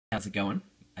How's it going?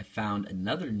 I found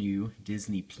another new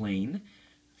Disney plane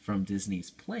from Disney's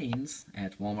Planes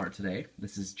at Walmart today.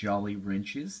 This is Jolly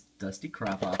Wrench's Dusty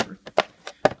Crophopper.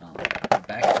 The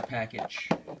back of the package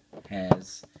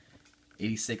has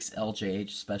 86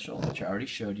 LJH Special, which I already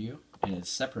showed you in a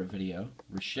separate video,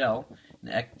 Rochelle, and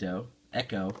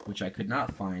Echo, which I could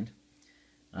not find.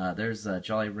 There's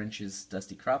Jolly Wrench's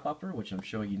Dusty Crophopper, which I'm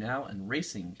showing you now, and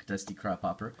Racing Dusty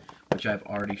Crophopper, which I've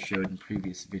already showed in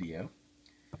previous video.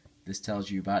 This tells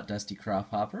you about Dusty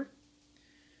Crophopper.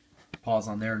 Pause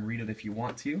on there and read it if you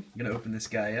want to. I'm going to open this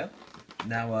guy up.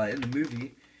 Now, in the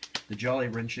movie, the Jolly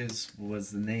Wrenches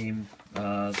was the name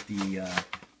of the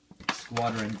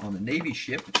squadron on the Navy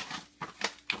ship.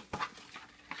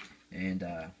 And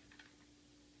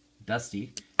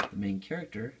Dusty, the main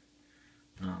character,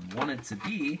 wanted to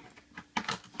be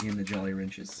in the Jolly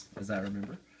Wrenches, as I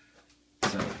remember.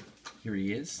 So, here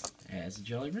he is as a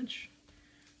Jolly Wrench.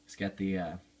 He's got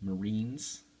the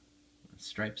Marines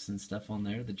stripes and stuff on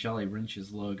there, the Jolly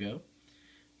Wrenches logo,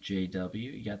 JW,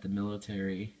 you got the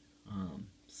military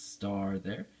star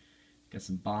there, got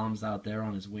some bombs out there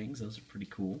on his wings. Those are pretty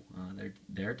cool.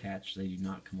 They're attached, they do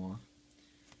not come off,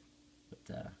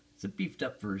 but it's a beefed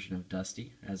up version of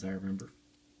Dusty, as I remember.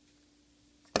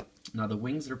 Now the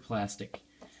wings are plastic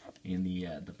and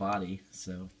the body,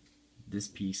 so this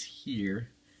piece here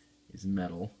is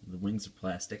metal. The wings are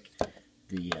plastic.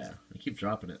 I keep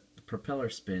dropping it. The propeller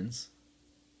spins.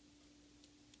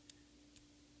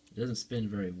 It doesn't spin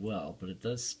very well, but it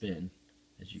does spin,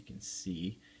 as you can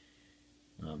see.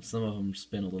 Some of them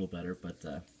spin a little better, but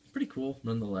pretty cool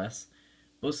nonetheless.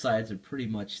 Both sides are pretty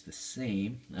much the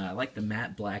same. I like the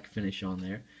matte black finish on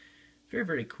there. Very,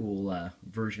 very cool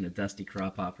version of Dusty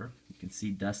Crophopper. You can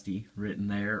see Dusty written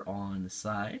there on the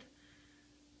side.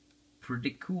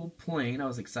 Pretty cool plane. I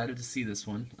was excited to see this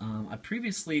one. I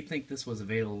previously think this was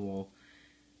available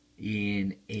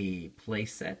in a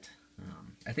playset.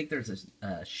 I think there's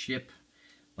a ship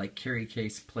like carry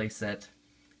case playset,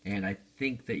 and I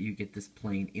think that you get this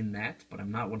plane in that, but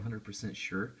I'm not 100%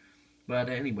 sure. But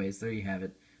anyways, there you have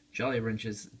it. Jolly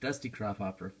Wrench's Dusty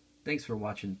Crophopper. Thanks for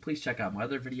watching. Please check out my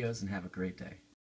other videos and have a great day.